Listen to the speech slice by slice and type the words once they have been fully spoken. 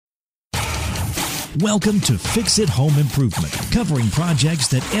Welcome to Fix It Home Improvement, covering projects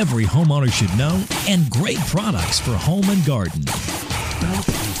that every homeowner should know and great products for home and garden.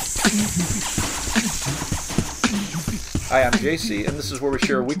 Hi, I'm JC, and this is where we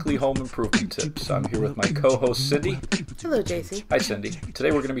share weekly home improvement tips. I'm here with my co-host, Cindy. Hello, JC. Hi, Cindy.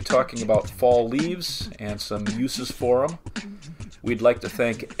 Today we're going to be talking about fall leaves and some uses for them. We'd like to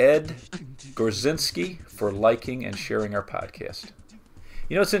thank Ed Gorzinski for liking and sharing our podcast.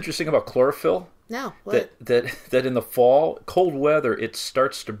 You know what's interesting about chlorophyll? No, what? That in the fall, cold weather, it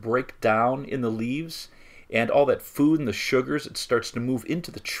starts to break down in the leaves, and all that food and the sugars, it starts to move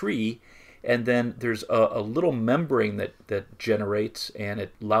into the tree, and then there's a little membrane that generates, and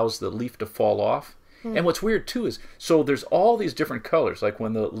it allows the leaf to fall off. And what's weird, too, is, so there's all these different colors, like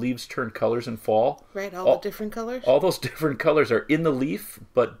when the leaves turn colors in fall. Right, all the different colors? All those different colors are in the leaf,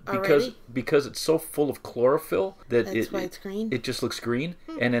 but because it's so full of chlorophyll, that's why it's green? It just looks green.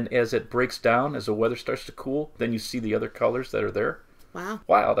 And then as it breaks down, as the weather starts to cool, then you see the other colors that are there. Wow.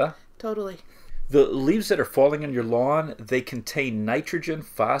 Wild, huh? Totally. The leaves that are falling on your lawn, they contain nitrogen,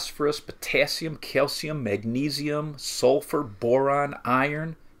 phosphorus, potassium, calcium, magnesium, sulfur, boron,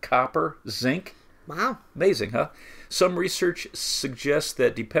 iron, copper, zinc. Wow. Amazing, huh? Some research suggests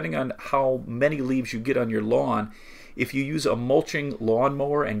that depending on how many leaves you get on your lawn, if you use a mulching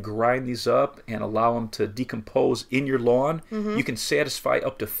lawnmower and grind these up and allow them to decompose in your lawn, you can satisfy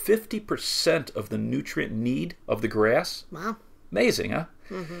up to 50% of the nutrient need of the grass. Wow. Amazing, huh?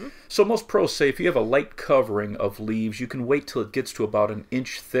 So most pros say if you have a light covering of leaves, you can wait till it gets to about an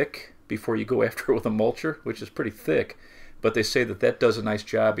inch thick before you go after it with a mulcher, which is pretty thick. But they say that does a nice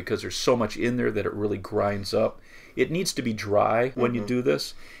job because there's so much in there that it really grinds up. It needs to be dry when you do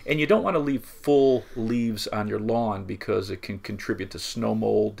this. And you don't want to leave full leaves on your lawn because it can contribute to snow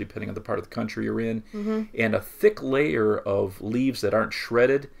mold depending on the part of the country you're in. And a thick layer of leaves that aren't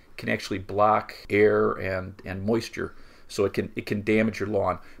shredded can actually block air and moisture. So it can damage your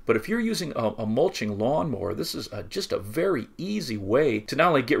lawn. But if you're using a mulching lawnmower, this is just a very easy way to not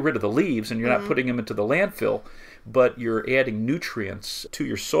only get rid of the leaves, and you're not putting them into the landfill, but you're adding nutrients to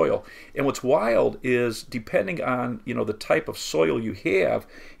your soil. And what's wild is, depending on the type of soil you have,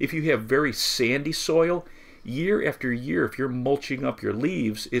 if you have very sandy soil, year after year, if you're mulching up your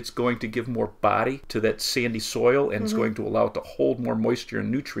leaves, it's going to give more body to that sandy soil, and it's going to allow it to hold more moisture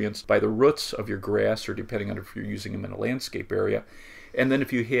and nutrients by the roots of your grass, or depending on if you're using them in a landscape area. And then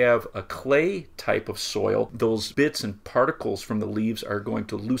if you have a clay type of soil, those bits and particles from the leaves are going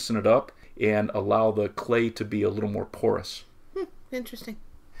to loosen it up and allow the clay to be a little more porous. Interesting.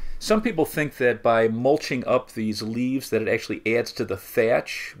 Some people think that by mulching up these leaves that it actually adds to the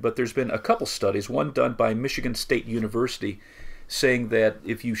thatch, but there's been a couple studies, one done by Michigan State University, saying that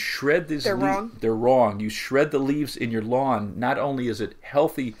if you shred these leaves, they're wrong. You shred the leaves in your lawn, not only is it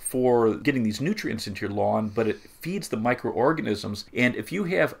healthy for getting these nutrients into your lawn, but it feeds the microorganisms. And if you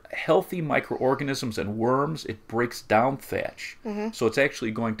have healthy microorganisms and worms, it breaks down thatch. So it's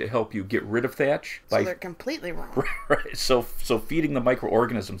actually going to help you get rid of thatch. So they're completely wrong. Right. So feeding the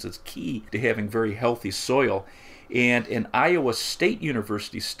microorganisms is key to having very healthy soil. And an Iowa State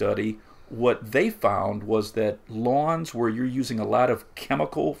University study, what they found was that lawns where you're using a lot of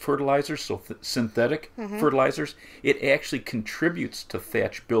chemical fertilizers, so synthetic fertilizers, it actually contributes to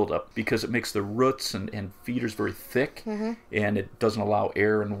thatch buildup because it makes the roots and feeders very thick, and it doesn't allow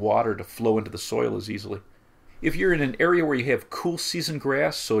air and water to flow into the soil as easily. If you're in an area where you have cool season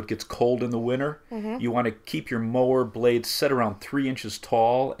grass, so it gets cold in the winter, you want to keep your mower blades set around 3 inches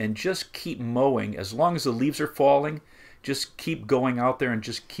tall and just keep mowing. As long as the leaves are falling, just keep going out there and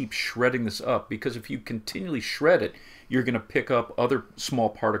just keep shredding this up, because if you continually shred it, you're going to pick up other small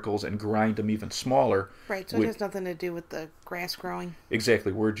particles and grind them even smaller. Right, so it has nothing to do with the grass growing.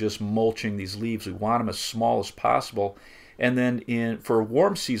 Exactly. We're just mulching these leaves. We want them as small as possible. And then for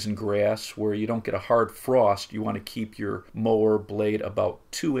warm season grass, where you don't get a hard frost, you want to keep your mower blade about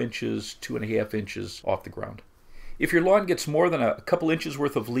 2 inches, 2.5 inches off the ground. If your lawn gets more than a couple inches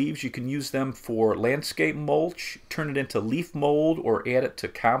worth of leaves, you can use them for landscape mulch, turn it into leaf mold, or add it to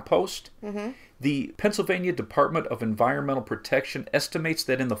compost. The Pennsylvania Department of Environmental Protection estimates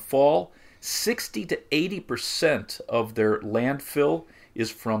that in the fall, 60 to 80% of their landfill is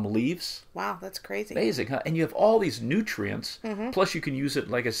from leaves. Wow, that's crazy. Amazing, huh? And you have all these nutrients, plus you can use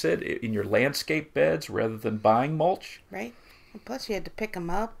it, like I said, in your landscape beds rather than buying mulch. Right. And plus you had to pick them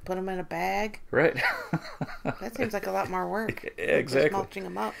up, put them in a bag. Right. That seems like a lot more work. Exactly. Just mulching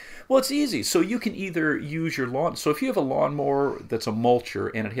them up. Well, it's easy. So you can either use your lawn. So if you have a lawnmower that's a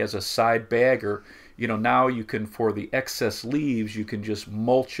mulcher and it has a side bagger, now you can, for the excess leaves, you can just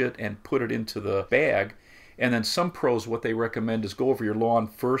mulch it and put it into the bag. And then some pros, what they recommend is go over your lawn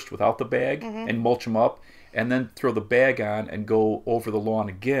first without the bag and mulch them up, and then throw the bag on and go over the lawn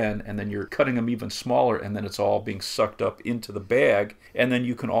again, and then you're cutting them even smaller, and then it's all being sucked up into the bag. And then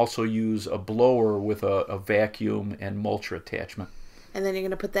you can also use a blower with a vacuum and mulcher attachment. And then you're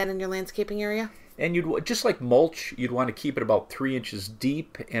going to put that in your landscaping area? And you'd, just like mulch, you'd want to keep it about 3 inches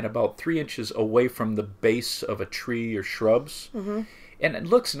deep and about 3 inches away from the base of a tree or shrubs. And it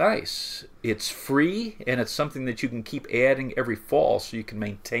looks nice. It's free, and it's something that you can keep adding every fall so you can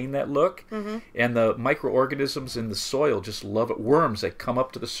maintain that look. And the microorganisms in the soil just love it. Worms, they come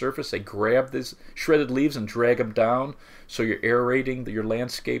up to the surface, they grab these shredded leaves and drag them down, so you're aerating your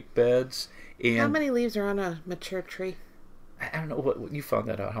landscape beds. And How many leaves are on a mature tree? I don't know, what you found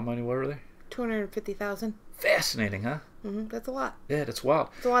that out. How many were there? 250,000. Fascinating, huh? That's a lot. Yeah, that's wild.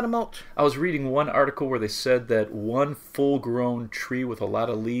 It's a lot of mulch. I was reading one article where they said that one full-grown tree with a lot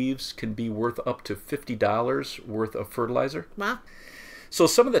of leaves can be worth up to $50 worth of fertilizer. Wow. So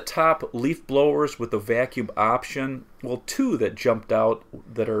some of the top leaf blowers with the vacuum option, well, two that jumped out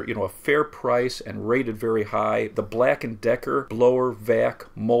that are, a fair price and rated very high, the Black & Decker Blower Vac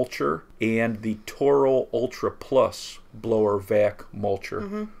Mulcher and the Toro Ultra Plus Blower Vac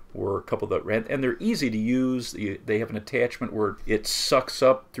Mulcher. Were a couple that ran, and they're easy to use. They have an attachment where it sucks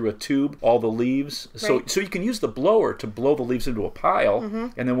up through a tube all the leaves. Right. So you can use the blower to blow the leaves into a pile,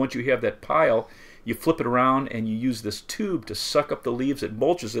 and then once you have that pile, you flip it around and you use this tube to suck up the leaves. It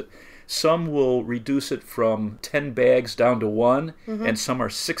mulches it. Some will reduce it from 10 bags down to 1, and some are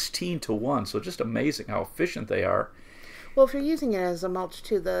 16 to 1. So just amazing how efficient they are. Well, if you're using it as a mulch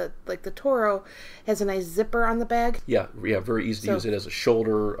too, the Toro has a nice zipper on the bag. Yeah, very easy to use it as a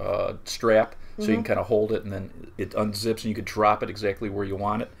shoulder strap, so you can kind of hold it and then it unzips and you can drop it exactly where you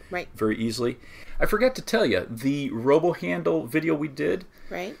want it. Right. Very easily. I forgot to tell you, the RoboHandle video we did.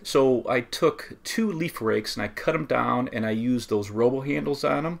 Right. So I took 2 leaf rakes and I cut them down and I used those RoboHandles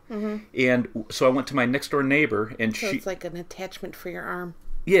on them. And so I went to my next door neighbor and So it's like an attachment for your arm.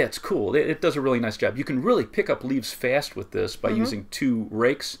 Yeah, it's cool. It does a really nice job. You can really pick up leaves fast with this by using 2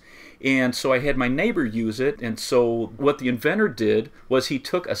 rakes. And so I had my neighbor use it. And so what the inventor did was he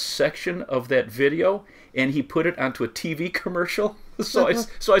took a section of that video and he put it onto a TV commercial. So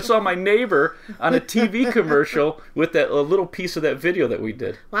I saw my neighbor on a TV commercial with a little piece of that video that we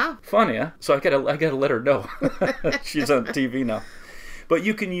did. Wow. Funny, huh? So I gotta let her know. She's on TV now. But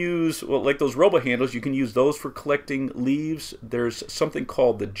you can use, like those RoboHandles, you can use those for collecting leaves. There's something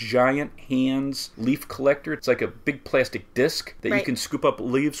called the Giant Hands Leaf Collector. It's like a big plastic disc that you can scoop up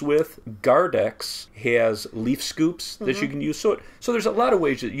leaves with. Gardex has leaf scoops that you can use. So there's a lot of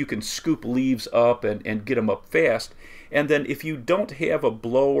ways that you can scoop leaves up and get them up fast. And then if you don't have a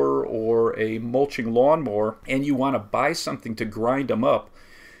blower or a mulching lawnmower and you want to buy something to grind them up,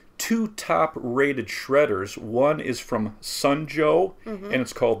 2 top-rated shredders. One is from Sun Joe, and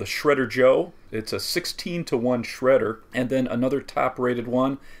it's called the Shredder Joe. It's a 16 to 1 shredder. And then another top-rated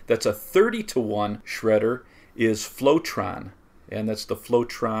one that's a 30 to 1 shredder is Flowtron, and that's the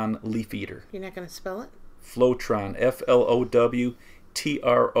Flowtron Leaf Eater. You're not going to spell it? Flowtron, Flowtron,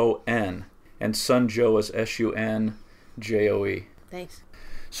 and Sun Joe is Sunjoe. Thanks.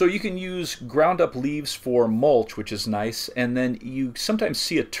 So you can use ground up leaves for mulch, which is nice, and then you sometimes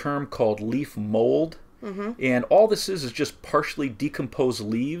see a term called leaf mold, and all this is just partially decomposed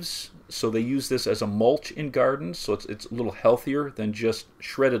leaves, so they use this as a mulch in gardens, so it's a little healthier than just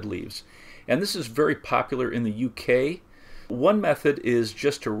shredded leaves. And this is very popular in the UK. One method is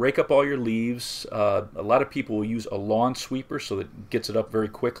just to rake up all your leaves. A lot of people will use a lawn sweeper so that it gets it up very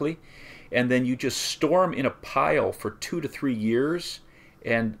quickly, and then you just store them in a pile for 2 to 3 years.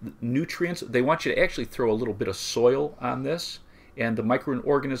 And nutrients, they want you to actually throw a little bit of soil on this, and the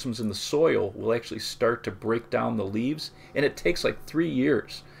microorganisms in the soil will actually start to break down the leaves, and it takes like 3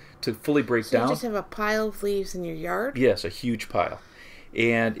 years to fully break down. So you just have a pile of leaves in your yard? Yes, a huge pile.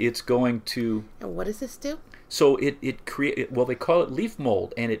 And it's going to... And what does this do? So it create, well, they call it leaf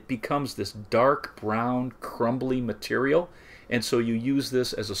mold, and it becomes this dark brown crumbly material, and so you use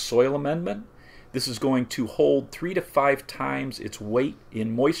this as a soil amendment. This is going to hold 3 to 5 times its weight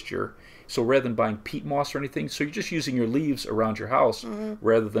in moisture. So rather than buying peat moss or anything, so you're just using your leaves around your house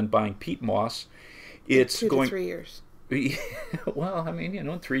rather than buying peat moss. It's 2 going to 3 years. Well, I mean,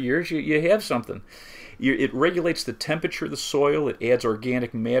 in 3 years you have something. It regulates the temperature of the soil. It adds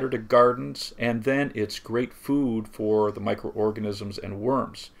organic matter to gardens, and then it's great food for the microorganisms and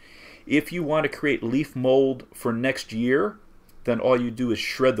worms. If you want to create leaf mold for next year, then all you do is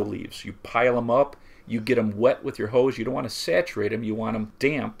shred the leaves. You pile them up, you get them wet with your hose. You don't want to saturate them, you want them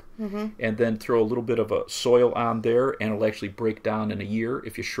damp, and then throw a little bit of a soil on there, and it'll actually break down in a year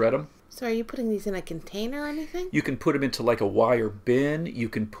if you shred them. So are you putting these in a container or anything? You can put them into like a wire bin. You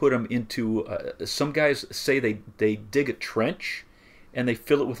can put them into, some guys say they dig a trench and they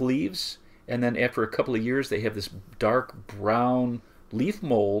fill it with leaves. And then after a couple of years, they have this dark brown leaf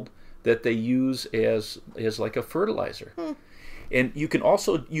mold that they use as like a fertilizer. And you can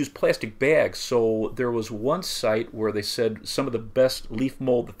also use plastic bags. So there was one site where they said some of the best leaf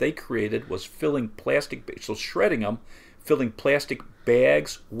mold that they created was filling plastic bags, so shredding them, filling plastic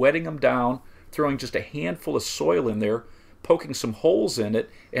bags, wetting them down, throwing just a handful of soil in there, poking some holes in it,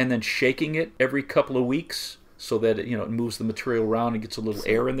 and then shaking it every couple of weeks so that it, it moves the material around and gets a little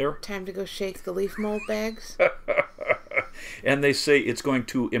air in there. Time to go shake the leaf mold bags. And they say it's going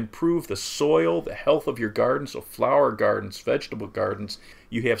to improve the soil, the health of your garden. So flower gardens, vegetable gardens,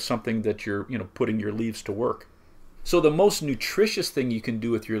 you have something that you're putting your leaves to work. So the most nutritious thing you can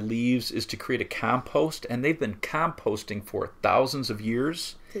do with your leaves is to create a compost, and they've been composting for thousands of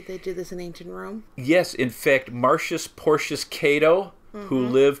years. Did they do this in ancient Rome? Yes, in fact, Marcius Porcius Cato, who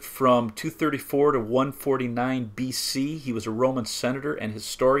lived from 234 to 149 BC, he was a Roman senator and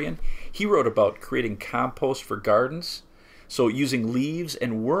historian. He wrote about creating compost for gardens, so using leaves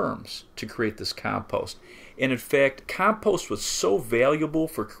and worms to create this compost. And in fact, compost was so valuable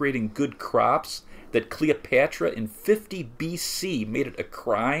for creating good crops that Cleopatra in 50 BC made it a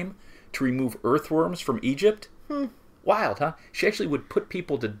crime to remove earthworms from Egypt. Wild, huh? She actually would put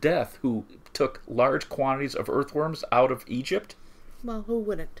people to death who took large quantities of earthworms out of Egypt. Well, who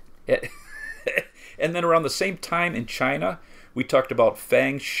wouldn't? And then around the same time in China, we talked about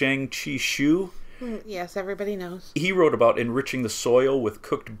Fang Sheng Qi Shu. Yes, everybody knows. He wrote about enriching the soil with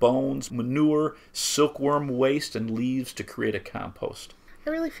cooked bones, manure, silkworm waste, and leaves to create a compost.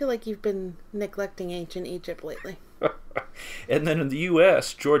 I really feel like you've been neglecting ancient Egypt lately. And then in the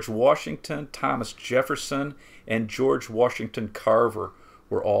U.S., George Washington, Thomas Jefferson, and George Washington Carver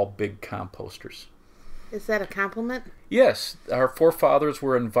were all big composters. Is that a compliment? Yes, our forefathers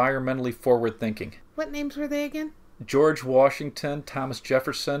were environmentally forward-thinking. What names were they again? George Washington, Thomas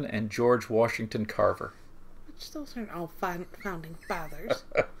Jefferson, and George Washington Carver. Which those aren't all founding fathers.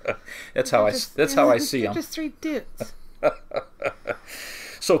 That's how I see them. They're just three dudes.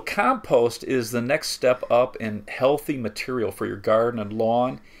 So compost is the next step up in healthy material for your garden and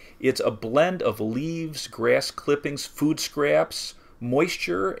lawn. It's a blend of leaves, grass clippings, food scraps,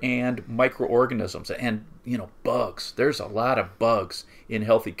 moisture, and microorganisms. And, bugs. There's a lot of bugs in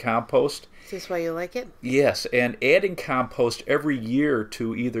healthy compost. Is this why you like it? Yes, and adding compost every year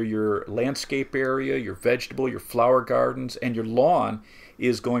to either your landscape area, your vegetable, your flower gardens, and your lawn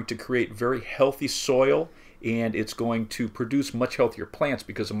is going to create very healthy soil, and it's going to produce much healthier plants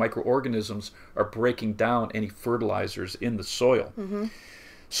because the microorganisms are breaking down any fertilizers in the soil.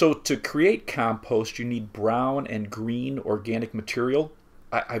 So to create compost, you need brown and green organic material.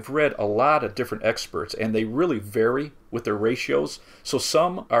 I've read a lot of different experts, and they really vary with their ratios. So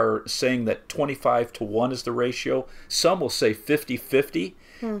some are saying that 25-1 is the ratio. Some will say 50-50.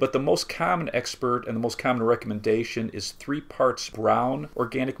 But the most common expert and the most common recommendation is 3 parts brown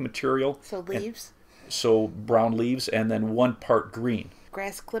organic material. So leaves? So brown leaves, and then 1 part green.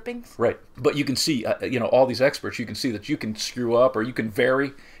 Grass clippings? Right. But you can see, all these experts, you can see that you can screw up or you can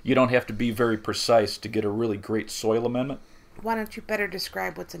vary. You don't have to be very precise to get a really great soil amendment. Why don't you better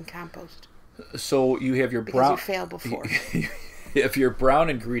describe what's in compost? So you have your Because you failed before. You have your brown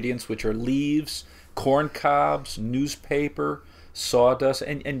ingredients, which are leaves, corn cobs, newspaper, sawdust,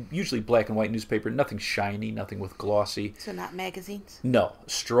 and usually black and white newspaper. Nothing shiny, nothing with glossy. So not magazines? No.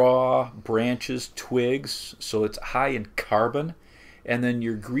 Straw, branches, twigs. So it's high in carbon. And then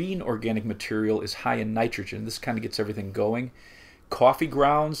your green organic material is high in nitrogen. This kind of gets everything going. Coffee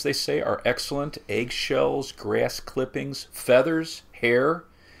grounds, they say, are excellent. Eggshells, grass clippings, feathers, hair,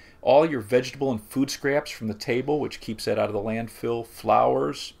 all your vegetable and food scraps from the table, which keeps that out of the landfill,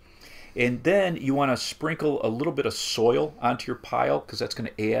 flowers. And then you want to sprinkle a little bit of soil onto your pile because that's going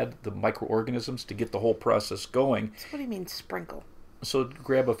to add the microorganisms to get the whole process going. So what do you mean sprinkle? So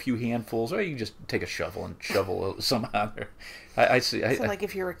grab a few handfuls, or you can just take a shovel and shovel some on there. I see. So like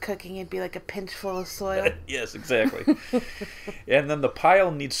if you were cooking, it'd be like a pinch full of soil? Yes, exactly. And then the pile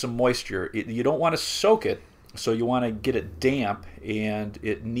needs some moisture. You don't want to soak it, so you want to get it damp, and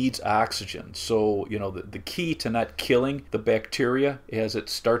it needs oxygen. So, the key to not killing the bacteria as it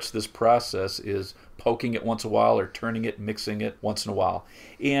starts this process is poking it once in a while or turning it, mixing it once in a while.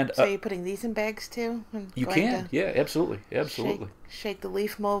 And so you're putting these in bags too? You can, yeah, absolutely. Shake the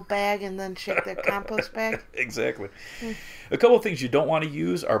leaf mold bag and then shake the compost bag? Exactly. A couple of things you don't want to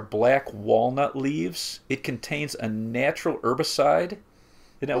use are black walnut leaves. It contains a natural herbicide.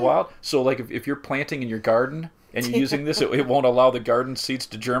 Isn't that wild? So like if you're planting in your garden and you're using this, it won't allow the garden seeds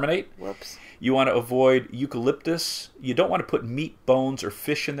to germinate. Whoops. You want to avoid eucalyptus. You don't want to put meat, bones, or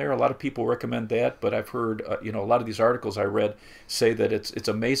fish in there. A lot of people recommend that, but I've heard, a lot of these articles I read say that it's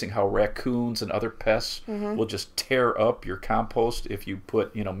amazing how raccoons and other pests will just tear up your compost if you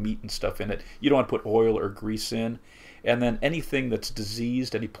put, meat and stuff in it. You don't want to put oil or grease in. And then anything that's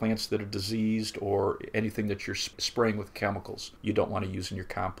diseased, any plants that are diseased, or anything that you're spraying with chemicals, you don't want to use in your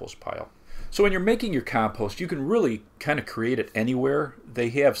compost pile. So when you're making your compost, you can really kind of create it anywhere. They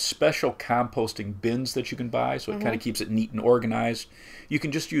have special composting bins that you can buy, so it kind of keeps it neat and organized. You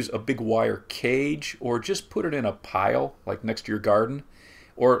can just use a big wire cage, or just put it in a pile, like next to your garden,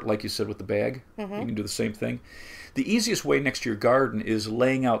 or like you said with the bag. You can do the same thing. The easiest way next to your garden is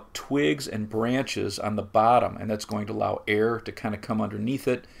laying out twigs and branches on the bottom, and that's going to allow air to kind of come underneath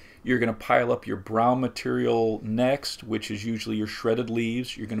it. You're going to pile up your brown material next, which is usually your shredded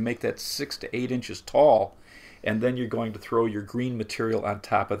leaves. You're going to make that 6 to 8 inches tall, and then you're going to throw your green material on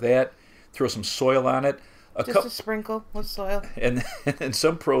top of that, throw some soil on it. Just a sprinkle with soil. And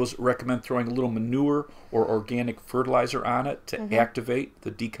some pros recommend throwing a little manure or organic fertilizer on it to activate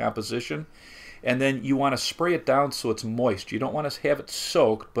the decomposition. And then you want to spray it down so it's moist. You don't want to have it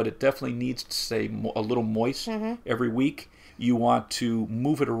soaked, but it definitely needs to stay a little moist every week. You want to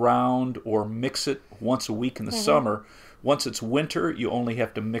move it around or mix it once a week in the summer. Once it's winter, you only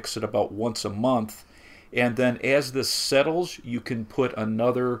have to mix it about once a month. And then as this settles, you can put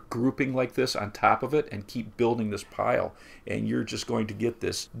another grouping like this on top of it and keep building this pile. And you're just going to get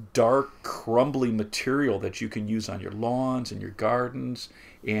this dark, crumbly material that you can use on your lawns and your gardens.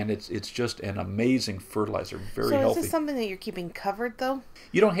 And it's just an amazing fertilizer, very healthy. So is this something that you're keeping covered, though?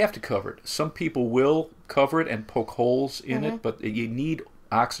 You don't have to cover it. Some people will cover it and poke holes in it, but you need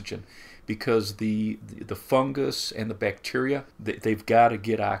oxygen because the fungus and the bacteria, they've got to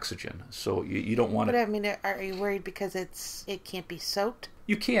get oxygen. So you don't want to... But I mean, are you worried because it can't be soaked?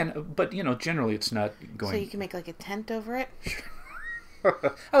 You can, but generally it's not going... So you can make like a tent over it?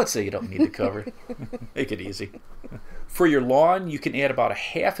 I would say you don't need to cover it. Make it easy. For your lawn, you can add about a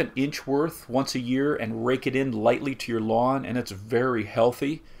 ½ an inch worth once a year and rake it in lightly to your lawn, and it's very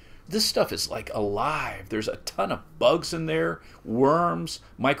healthy. This stuff is like alive. There's a ton of bugs in there, worms,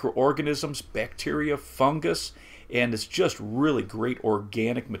 microorganisms, bacteria, fungus, and it's just really great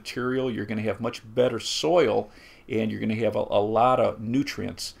organic material. You're going to have much better soil, and you're going to have a lot of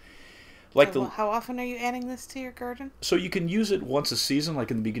nutrients. How often are you adding this to your garden? So you can use it once a season,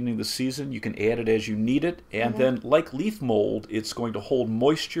 like in the beginning of the season. You can add it as you need it. And then, like leaf mold, it's going to hold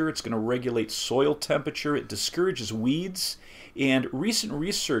moisture. It's going to regulate soil temperature. It discourages weeds. And recent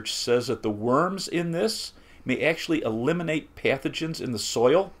research says that the worms in this may actually eliminate pathogens in the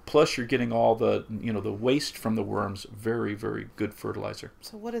soil. Plus, you're getting all the waste from the worms. Very, very good fertilizer.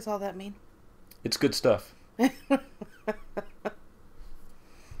 So what does all that mean? It's good stuff.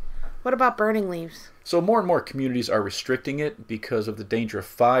 What about burning leaves? So more and more communities are restricting it because of the danger of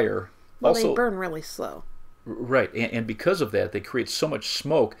fire. Well, they burn really slow. Right, and because of that, they create so much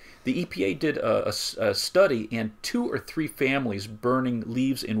smoke. The EPA did a study, and 2 or 3 families burning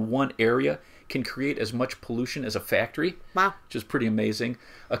leaves in one area can create as much pollution as a factory. Wow. Which is pretty amazing.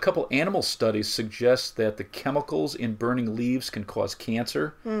 A couple animal studies suggest that the chemicals in burning leaves can cause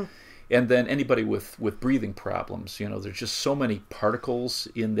cancer. And then anybody with breathing problems, there's just so many particles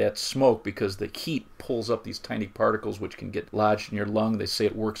in that smoke because the heat pulls up these tiny particles which can get lodged in your lung. They say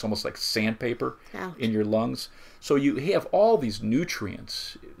it works almost like sandpaper in your lungs. So you have all these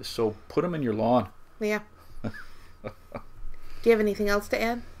nutrients. So put them in your lawn. Yeah. Do you have anything else to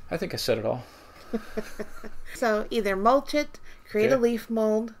add? I think I said it all. So either mulch it, create a leaf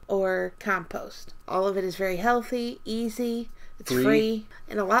mold, or compost. All of it is very healthy, easy. It's free,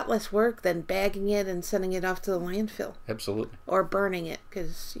 and a lot less work than bagging it and sending it off to the landfill. Absolutely. Or burning it,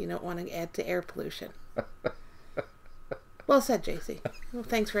 because you don't want to add to air pollution. Well said, JC. Well,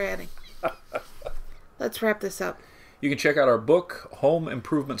 thanks for adding. Let's wrap this up. You can check out our book, Home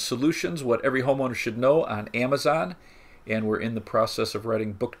Improvement Solutions, What Every Homeowner Should Know, on Amazon. And we're in the process of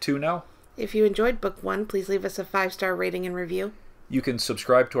writing book 2 now. If you enjoyed book 1, please leave us a 5-star rating and review. You can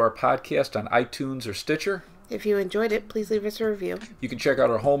subscribe to our podcast on iTunes or Stitcher. If you enjoyed it, please leave us a review. You can check out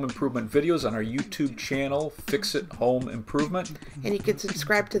our home improvement videos on our YouTube channel, Fix It Home Improvement. And you can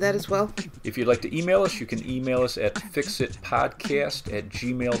subscribe to that as well. If you'd like to email us, you can email us at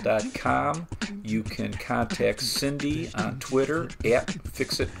fixitpodcast@gmail.com. You can contact Cindy on Twitter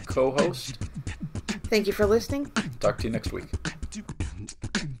 @FixitCohost. Thank you for listening. Talk to you next week.